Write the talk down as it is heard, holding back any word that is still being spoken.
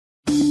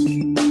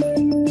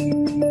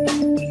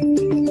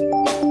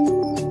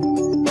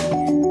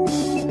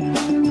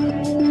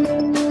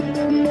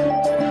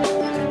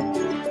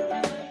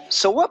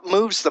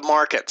moves the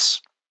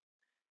markets?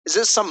 Is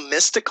it some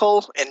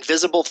mystical,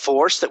 invisible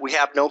force that we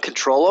have no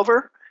control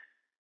over?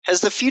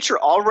 Has the future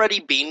already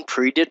been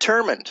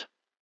predetermined?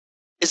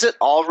 Is it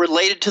all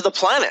related to the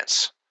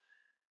planets?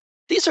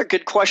 These are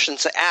good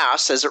questions to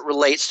ask as it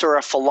relates to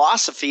our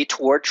philosophy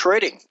toward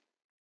trading.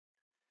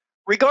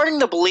 Regarding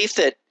the belief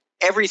that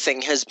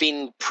everything has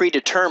been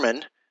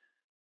predetermined,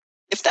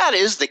 if that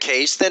is the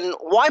case, then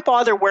why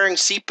bother wearing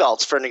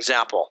seatbelts, for an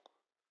example?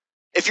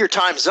 If your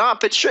time's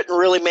up, it shouldn't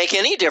really make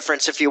any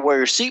difference if you wear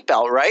your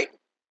seatbelt, right?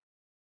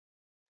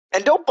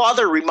 And don't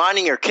bother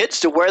reminding your kids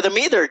to wear them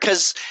either,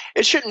 because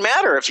it shouldn't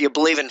matter if you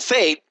believe in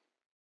fate.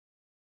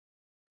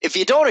 If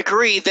you don't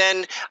agree,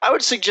 then I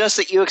would suggest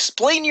that you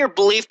explain your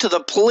belief to the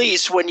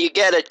police when you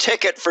get a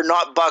ticket for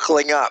not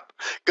buckling up.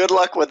 Good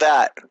luck with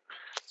that.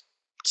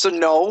 So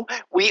no,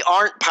 we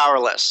aren't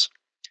powerless.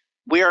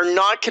 We are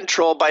not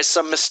controlled by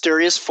some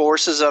mysterious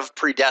forces of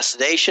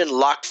predestination,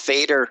 luck,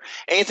 fate, or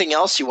anything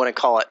else you want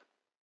to call it.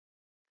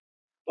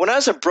 When I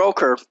was a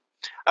broker,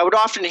 I would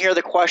often hear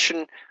the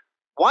question,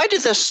 why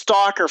did the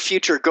stock or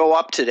future go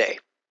up today?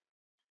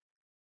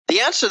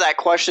 The answer to that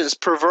question is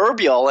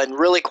proverbial and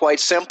really quite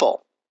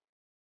simple.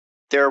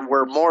 There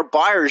were more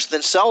buyers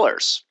than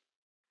sellers.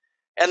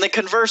 And the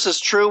converse is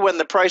true when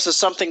the price of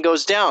something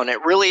goes down.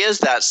 It really is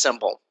that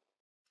simple.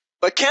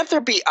 But can't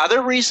there be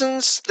other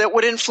reasons that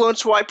would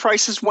influence why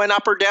prices went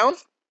up or down?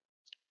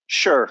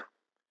 Sure.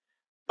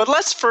 But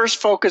let's first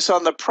focus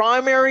on the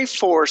primary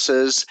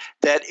forces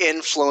that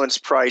influence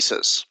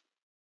prices.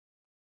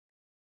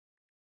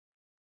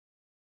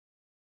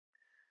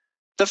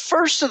 The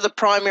first of the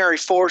primary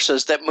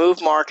forces that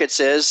move markets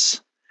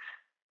is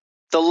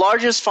the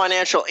largest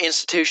financial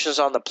institutions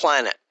on the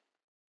planet,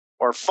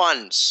 or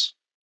funds.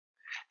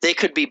 They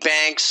could be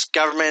banks,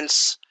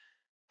 governments,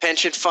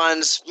 pension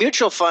funds,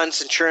 mutual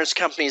funds, insurance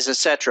companies,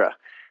 etc.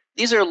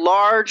 These are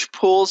large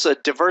pools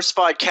of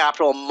diversified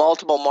capital in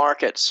multiple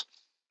markets.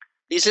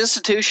 These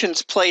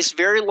institutions place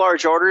very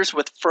large orders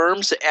with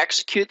firms that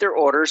execute their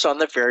orders on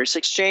the various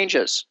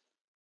exchanges.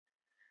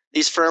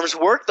 These firms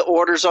work the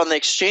orders on the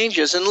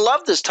exchanges and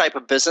love this type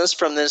of business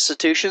from the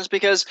institutions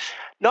because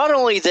not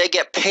only they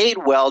get paid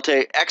well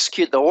to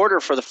execute the order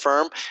for the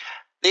firm,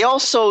 they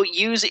also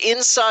use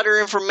insider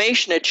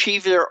information to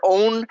achieve their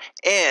own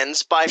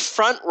ends by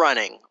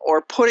front-running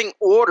or putting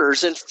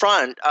orders in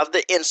front of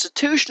the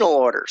institutional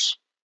orders.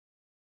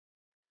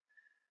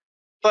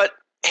 But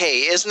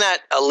hey, isn't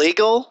that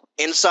illegal,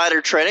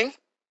 insider trading?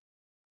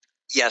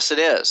 Yes, it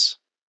is.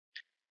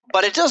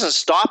 But it doesn't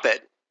stop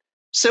it.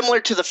 Similar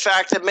to the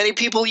fact that many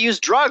people use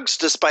drugs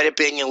despite it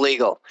being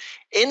illegal.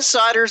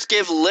 Insiders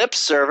give lip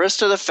service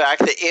to the fact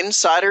that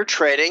insider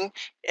trading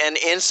and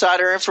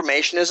insider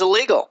information is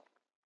illegal.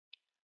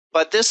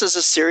 But this is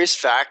a serious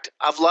fact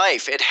of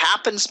life. It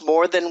happens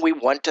more than we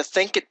want to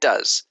think it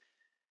does.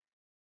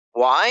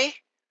 Why?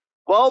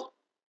 Well,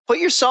 put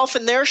yourself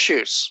in their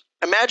shoes.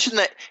 Imagine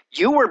that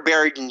you were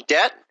buried in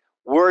debt,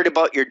 worried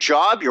about your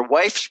job, your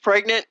wife's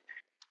pregnant,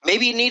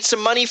 maybe you need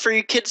some money for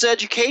your kids'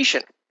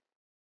 education.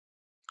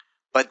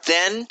 But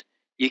then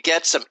you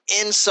get some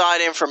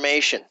inside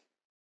information.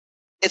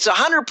 It's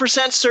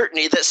 100%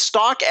 certainty that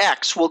stock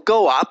X will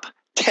go up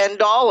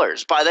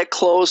 $10 by the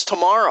close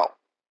tomorrow.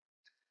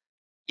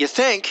 You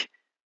think,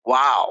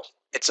 wow,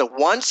 it's a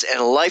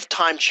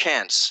once-in-a-lifetime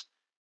chance.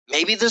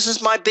 Maybe this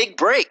is my big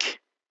break.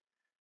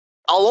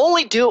 I'll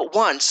only do it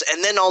once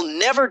and then I'll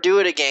never do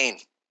it again.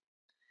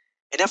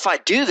 And if I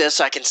do this,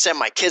 I can send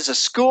my kids to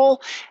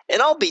school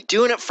and I'll be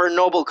doing it for a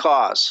noble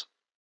cause.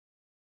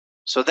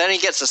 So then he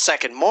gets a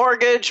second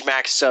mortgage,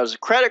 maxes out his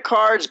credit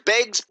cards,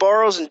 begs,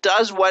 borrows, and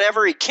does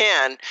whatever he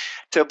can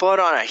to put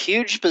on a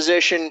huge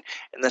position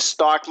in the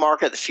stock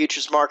market, the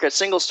futures market,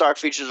 single stock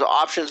futures,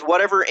 options,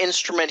 whatever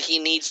instrument he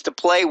needs to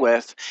play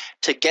with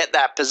to get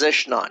that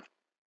position on.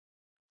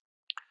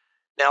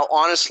 Now,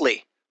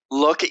 honestly,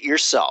 look at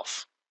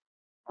yourself.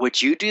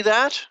 Would you do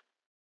that?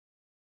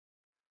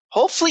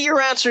 Hopefully your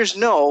answer is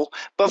no,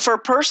 but for a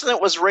person that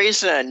was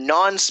raised in a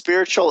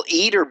non-spiritual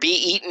eat or be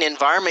eaten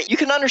environment, you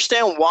can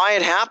understand why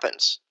it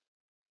happens.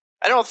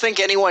 I don't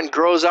think anyone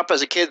grows up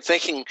as a kid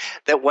thinking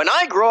that when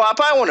I grow up,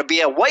 I want to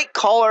be a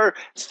white-collar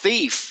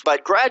thief,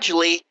 but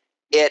gradually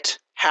it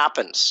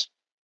happens.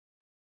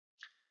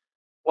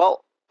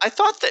 Well, I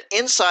thought that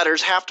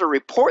insiders have to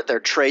report their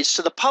trades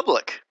to the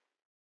public.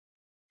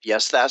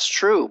 Yes, that's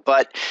true,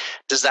 but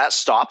does that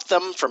stop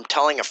them from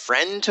telling a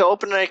friend to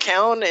open an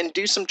account and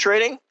do some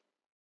trading?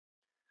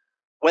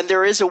 When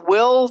there is a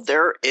will,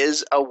 there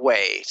is a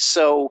way.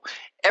 So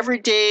every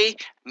day,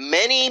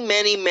 many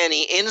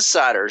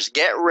insiders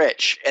get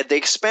rich at the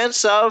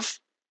expense of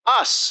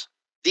us,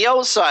 the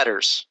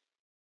outsiders.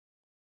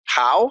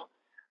 How?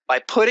 By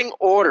putting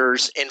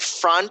orders in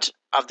front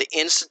of the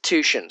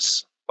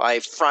institutions, by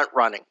front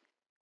running.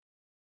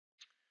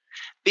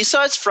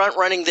 Besides front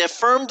running, the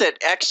firm that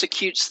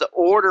executes the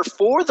order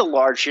for the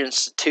large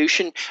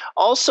institution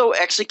also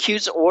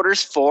executes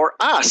orders for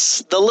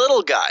us, the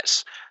little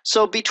guys.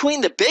 So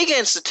between the big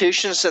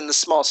institutions and the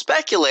small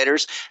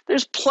speculators,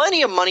 there's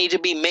plenty of money to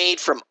be made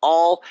from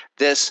all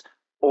this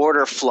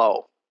order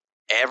flow.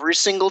 Every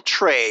single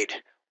trade,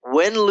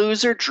 win,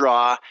 lose, or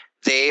draw,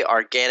 they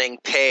are getting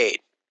paid.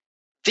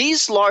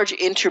 These large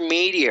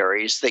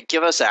intermediaries that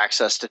give us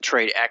access to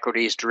trade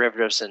equities,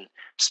 derivatives, and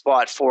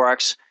spot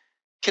forex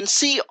can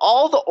see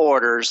all the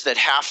orders that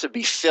have to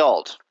be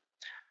filled.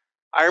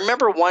 I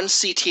remember one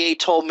CTA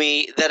told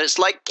me that it's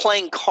like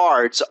playing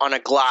cards on a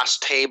glass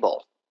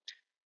table,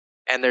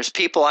 and there's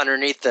people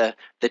underneath the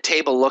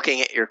table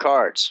looking at your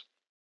cards.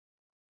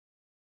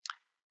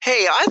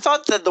 Hey, I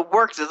thought that the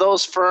work that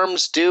those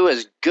firms do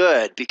is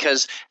good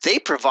because they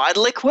provide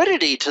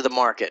liquidity to the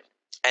market,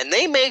 and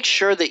they make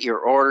sure that your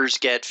orders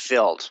get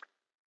filled.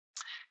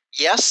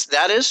 Yes,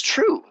 that is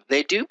true.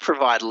 They do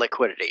provide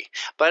liquidity,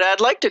 but I'd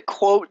like to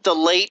quote the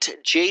late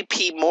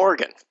J.P.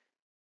 Morgan.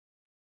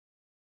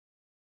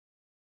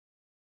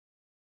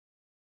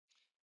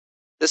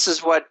 This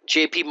is what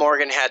J.P.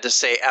 Morgan had to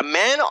say. A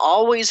man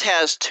always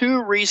has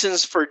two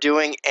reasons for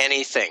doing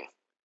anything: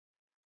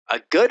 a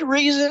good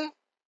reason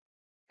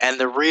and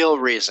the real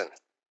reason.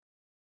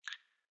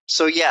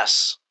 So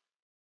yes,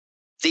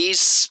 these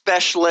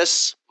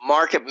specialists,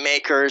 market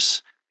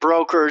makers,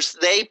 brokers,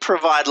 they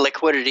provide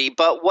liquidity,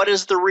 but what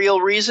is the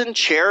real reason?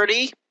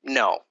 Charity?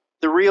 No.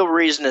 The real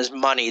reason is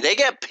money. They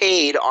get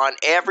paid on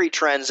every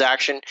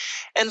transaction,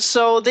 and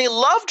so they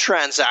love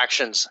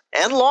transactions,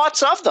 and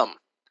lots of them.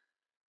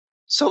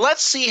 So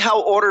let's see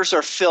how orders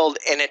are filled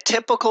in a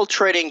typical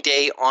trading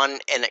day on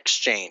an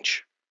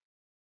exchange.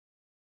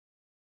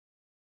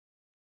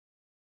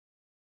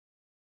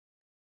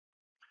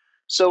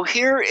 So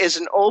here is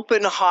an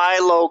open, high,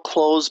 low,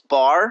 close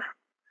bar.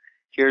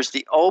 Here's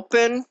the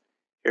open,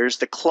 here's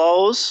the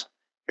close,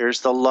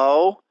 here's the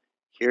low,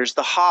 here's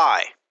the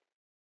high.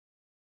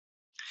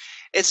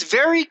 It's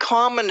very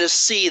common to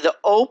see the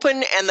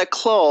open and the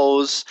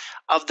close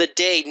of the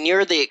day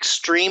near the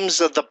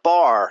extremes of the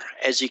bar,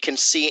 as you can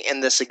see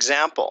in this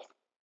example.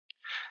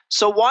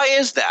 So why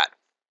is that?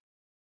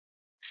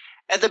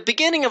 At the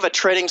beginning of a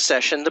trading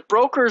session, the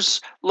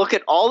brokers look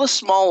at all the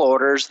small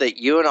orders that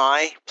you and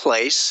I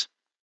place,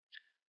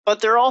 but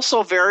they're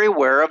also very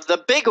aware of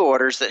the big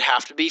orders that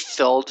have to be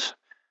filled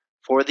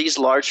for these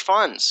large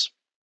funds.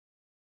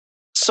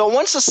 So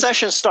once the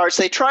session starts,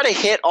 they try to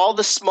hit all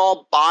the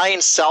small buy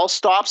and sell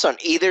stops on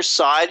either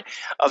side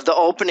of the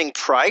opening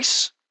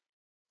price,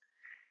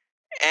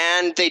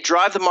 and they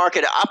drive the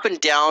market up and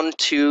down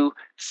to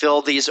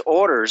fill these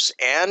orders.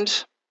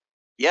 And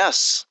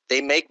yes,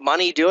 they make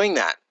money doing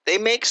that. They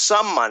make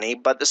some money,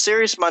 but the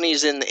serious money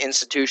is in the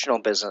institutional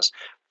business.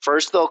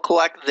 First, they'll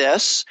collect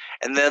this,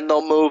 and then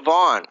they'll move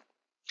on.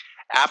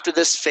 After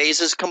this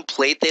phase is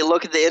complete, they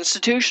look at the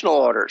institutional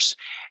orders.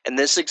 In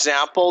this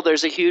example,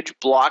 there's a huge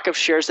block of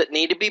shares that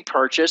need to be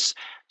purchased.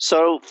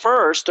 So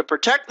first, to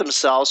protect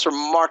themselves from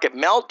market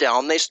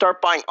meltdown, they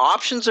start buying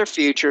options or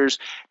futures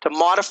to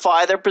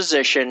modify their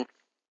position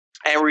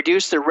and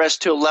reduce the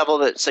risk to a level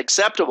that's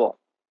acceptable.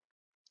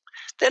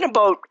 Then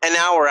about an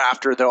hour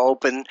after the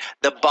open,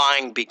 the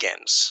buying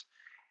begins.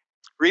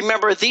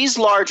 Remember, these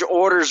large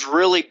orders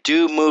really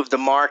do move the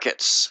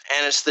markets,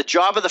 and it's the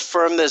job of the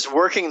firm that is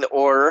working the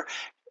order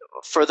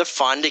for the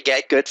fund to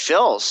get good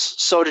fills.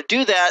 So to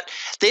do that,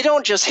 they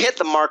don't just hit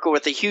the market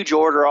with a huge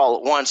order all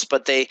at once,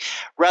 but they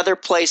rather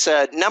place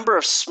a number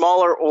of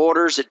smaller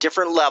orders at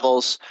different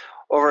levels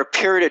over a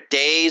period of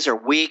days or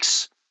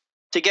weeks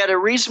to get a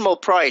reasonable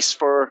price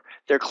for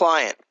their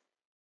client.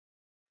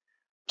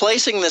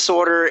 Placing this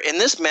order in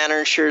this manner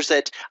ensures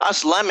that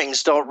us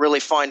lemmings don't really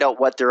find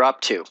out what they're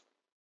up to.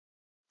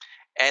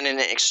 And in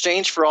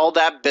exchange for all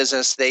that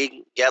business,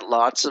 they get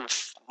lots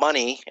of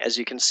money, as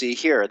you can see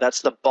here.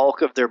 That's the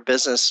bulk of their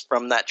business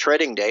from that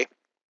trading day.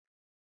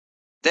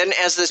 Then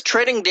as this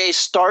trading day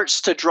starts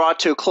to draw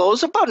to a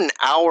close, about an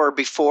hour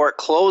before it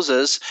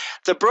closes,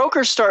 the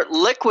brokers start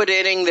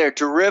liquidating their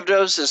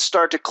derivatives and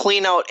start to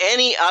clean out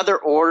any other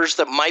orders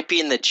that might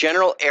be in the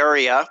general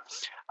area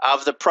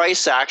of the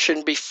price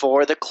action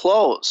before the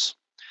close.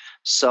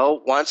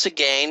 So once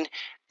again,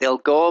 they'll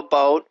go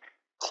about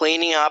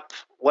cleaning up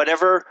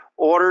whatever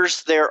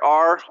orders there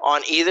are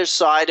on either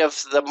side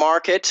of the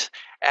market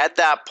at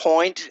that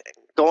point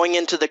going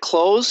into the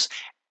close,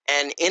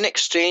 and in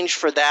exchange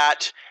for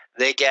that,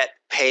 they get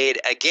paid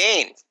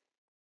again.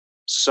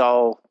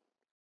 So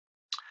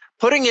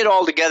putting it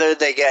all together,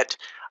 they get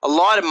a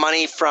lot of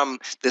money from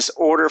this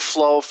order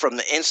flow from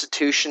the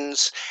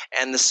institutions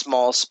and the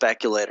small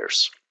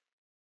speculators.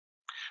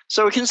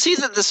 So we can see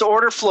that this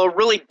order flow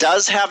really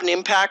does have an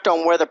impact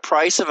on where the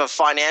price of a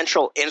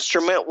financial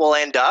instrument will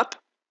end up.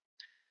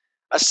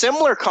 A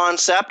similar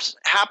concept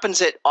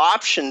happens at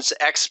options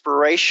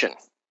expiration.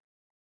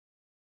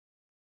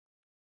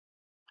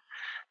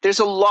 There's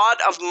a lot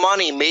of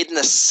money made in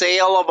the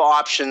sale of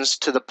options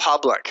to the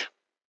public.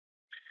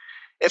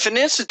 If an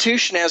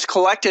institution has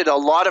collected a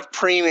lot of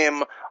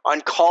premium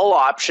on call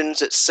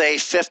options at, say,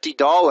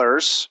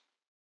 $50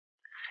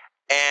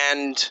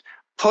 and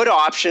put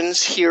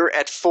options here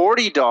at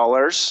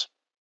 $40,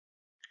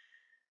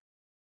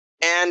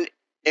 and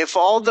If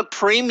all the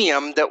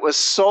premium that was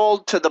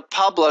sold to the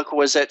public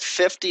was at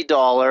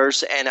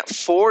 $50 and at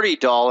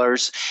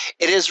 $40,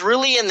 it is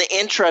really in the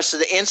interest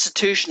of the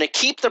institution to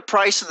keep the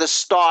price of the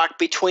stock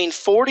between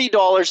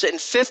 $40 and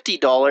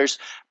 $50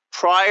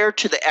 prior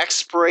to the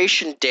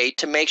expiration date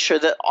to make sure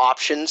that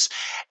options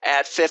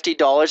at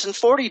 $50 and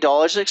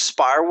 $40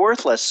 expire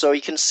worthless. So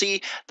you can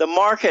see the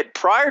market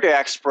prior to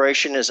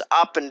expiration is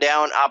up and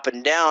down,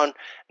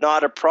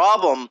 not a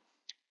problem.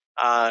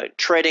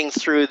 Trading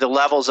through the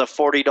levels of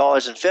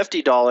 $40 and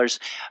 $50.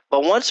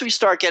 But once we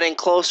start getting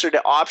closer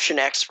to option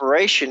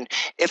expiration,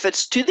 if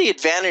it's to the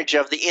advantage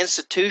of the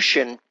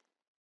institution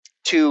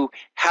to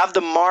have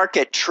the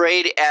market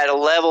trade at a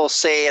level,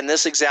 say in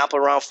this example,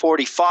 around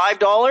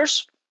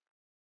 $45,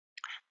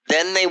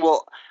 then they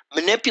will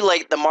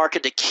manipulate the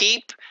market to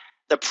keep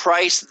the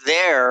price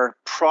there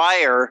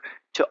prior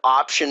to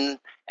option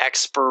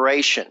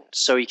expiration.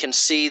 So you can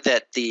see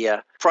that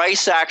the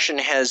price action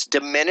has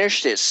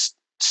diminished. It's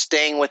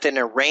staying within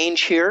a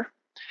range here,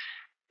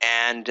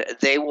 and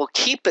they will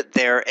keep it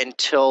there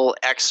until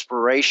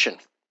expiration.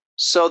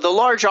 So the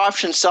large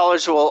option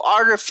sellers will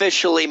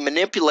artificially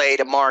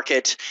manipulate a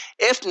market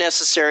if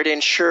necessary to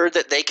ensure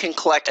that they can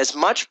collect as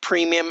much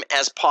premium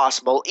as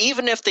possible,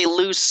 even if they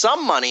lose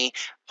some money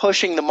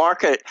pushing the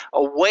market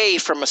away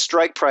from a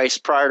strike price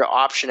prior to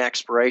option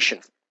expiration.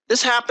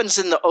 This happens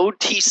in the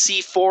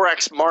OTC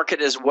Forex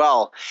market as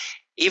well.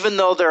 Even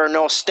though there are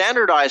no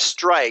standardized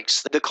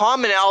strikes, the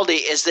commonality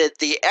is that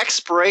the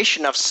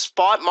expiration of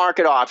spot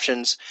market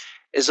options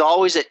is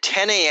always at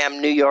 10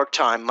 a.m. New York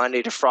time,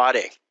 Monday to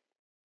Friday.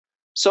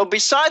 So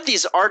beside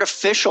these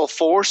artificial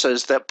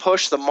forces that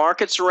push the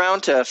markets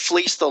around to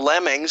fleece the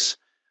lemmings,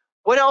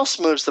 what else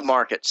moves the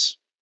markets?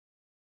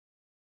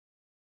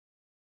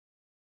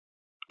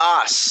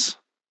 Us,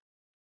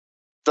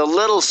 the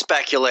little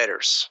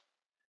speculators.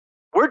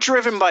 We're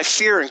driven by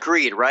fear and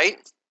greed, right?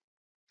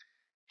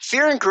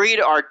 Fear and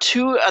greed are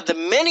two of the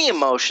many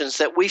emotions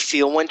that we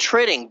feel when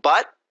trading,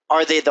 but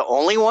are they the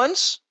only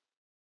ones?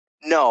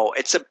 No,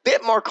 it's a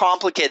bit more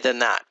complicated than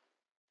that.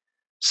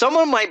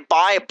 Someone might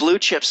buy a blue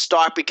chip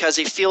stock because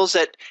he feels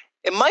that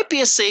it might be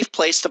a safe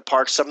place to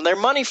park some of their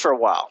money for a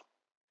while.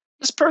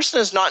 This person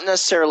is not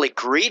necessarily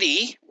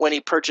greedy when he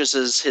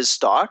purchases his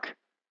stock.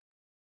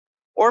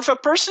 Or if a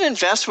person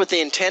invests with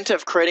the intent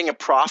of creating a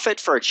profit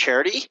for a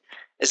charity,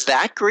 is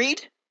that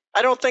greed?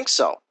 I don't think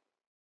so.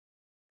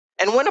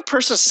 And when a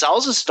person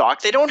sells a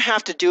stock, they don't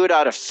have to do it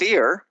out of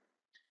fear.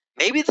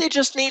 Maybe they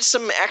just need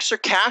some extra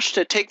cash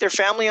to take their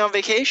family on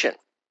vacation.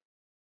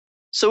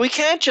 So we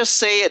can't just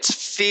say it's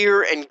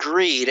fear and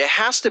greed. It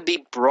has to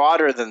be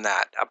broader than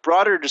that, a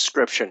broader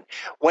description.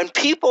 When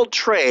people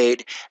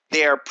trade,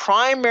 they are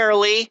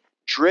primarily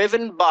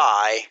driven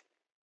by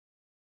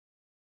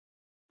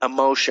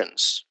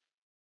emotions.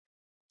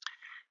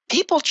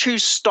 People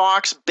choose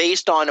stocks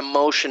based on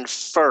emotion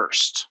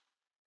first.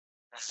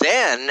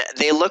 Then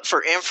they look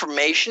for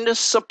information to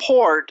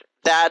support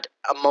that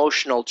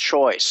emotional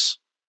choice.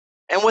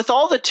 And with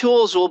all the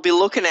tools we'll be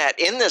looking at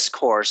in this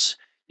course,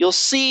 you'll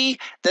see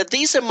that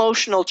these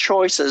emotional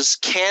choices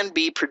can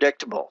be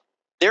predictable.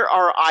 There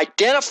are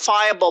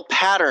identifiable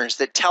patterns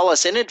that tell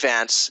us in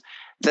advance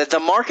that the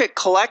market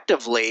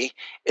collectively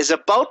is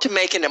about to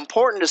make an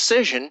important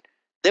decision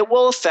that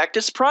will affect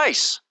its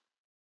price.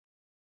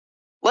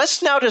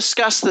 Let's now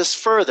discuss this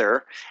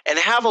further and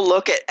have a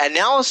look at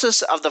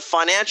analysis of the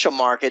financial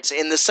markets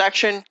in the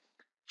section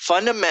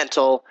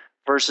Fundamental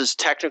versus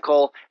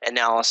Technical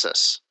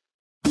Analysis.